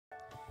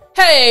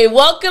Hey,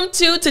 welcome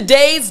to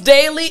today's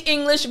daily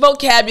English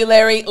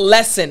vocabulary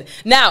lesson.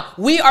 Now,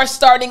 we are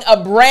starting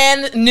a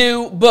brand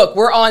new book.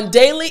 We're on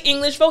daily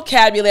English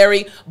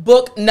vocabulary,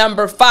 book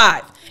number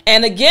 5.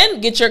 And again,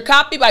 get your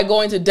copy by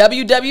going to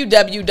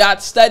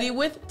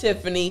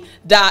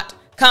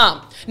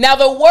www.studywithtiffani.com. Now,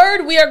 the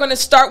word we are going to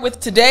start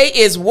with today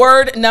is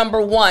word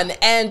number 1,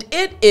 and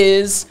it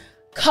is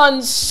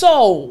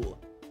console.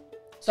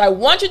 So I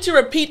want you to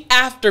repeat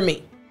after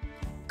me.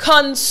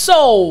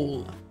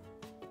 Console.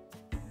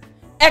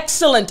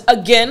 Excellent.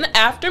 Again,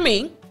 after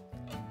me.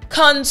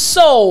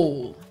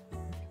 Console.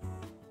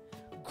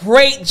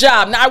 Great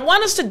job. Now, I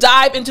want us to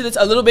dive into this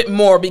a little bit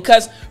more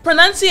because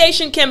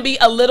pronunciation can be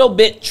a little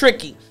bit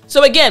tricky.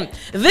 So again,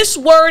 this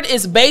word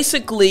is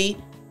basically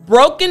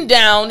broken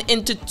down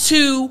into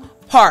 2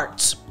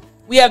 parts.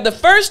 We have the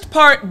first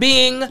part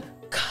being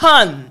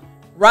con,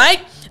 right?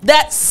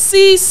 That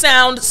C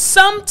sound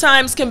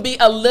sometimes can be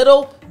a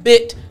little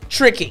bit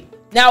tricky.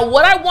 Now,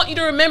 what I want you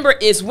to remember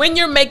is when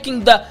you're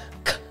making the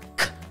k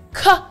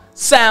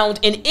sound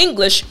in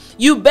English,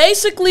 you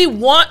basically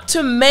want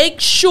to make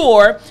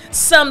sure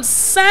some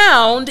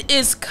sound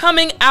is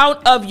coming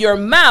out of your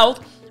mouth,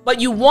 but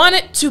you want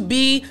it to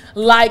be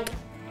like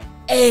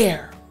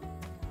air.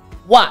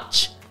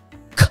 Watch.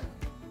 K.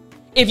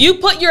 If you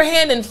put your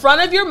hand in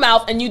front of your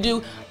mouth and you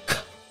do k,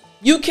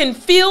 you can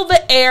feel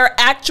the air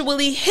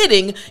actually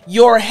hitting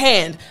your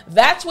hand.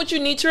 That's what you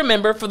need to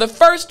remember for the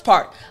first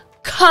part.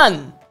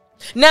 Con.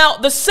 Now,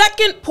 the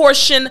second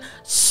portion,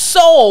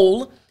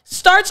 soul,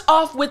 starts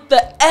off with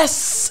the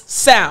S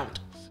sound.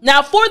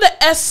 Now, for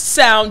the S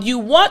sound, you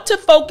want to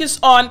focus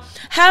on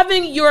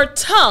having your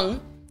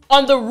tongue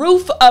on the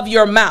roof of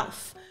your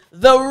mouth.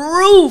 The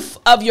roof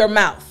of your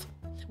mouth.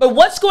 But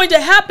what's going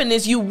to happen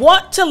is you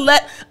want to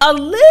let a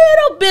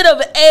little bit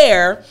of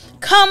air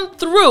come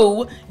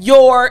through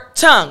your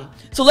tongue.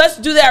 So let's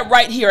do that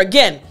right here.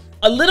 Again,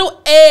 a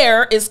little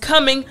air is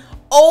coming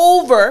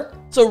over,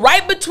 so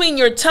right between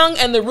your tongue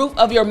and the roof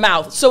of your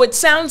mouth. So it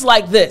sounds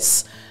like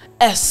this.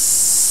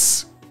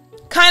 S.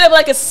 Kind of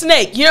like a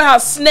snake. You know how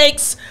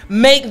snakes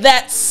make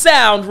that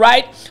sound,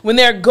 right? When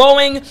they're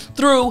going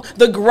through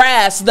the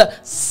grass, the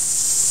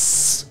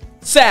S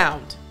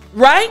sound,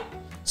 right?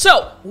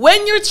 So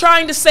when you're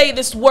trying to say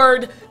this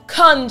word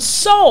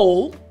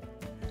console,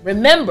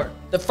 remember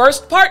the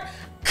first part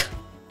k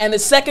and the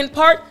second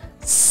part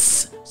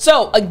s.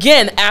 So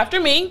again, after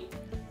me,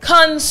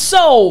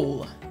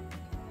 console.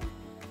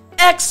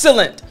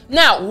 Excellent.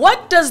 Now,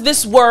 what does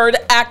this word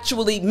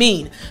actually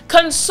mean?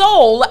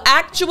 Console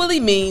actually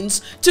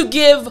means to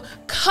give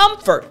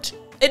comfort.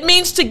 It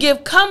means to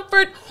give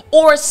comfort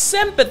or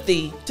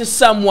sympathy to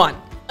someone.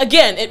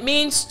 Again, it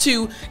means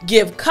to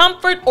give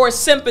comfort or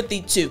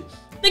sympathy to.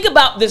 Think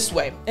about this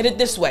way,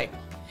 this way.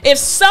 If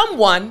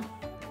someone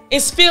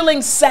is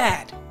feeling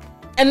sad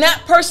and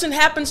that person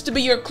happens to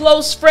be your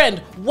close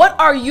friend, what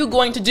are you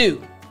going to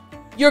do?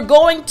 You're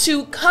going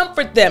to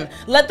comfort them.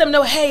 Let them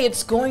know, hey,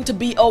 it's going to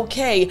be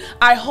okay.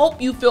 I hope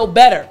you feel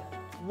better.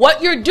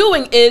 What you're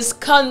doing is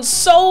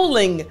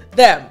consoling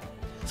them.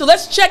 So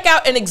let's check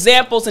out an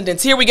example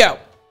sentence. Here we go.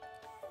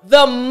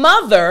 The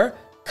mother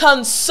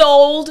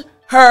consoled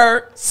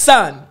her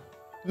son.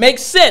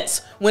 Makes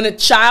sense. When a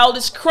child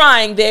is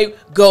crying, they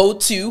go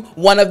to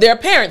one of their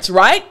parents,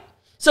 right?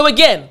 So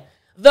again,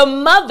 the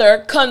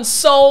mother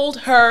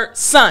consoled her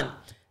son.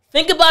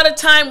 Think about a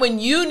time when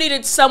you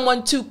needed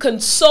someone to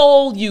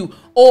console you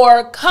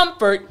or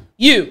comfort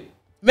you.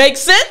 Make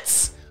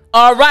sense?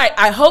 All right,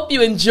 I hope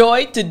you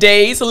enjoyed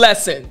today's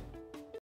lesson.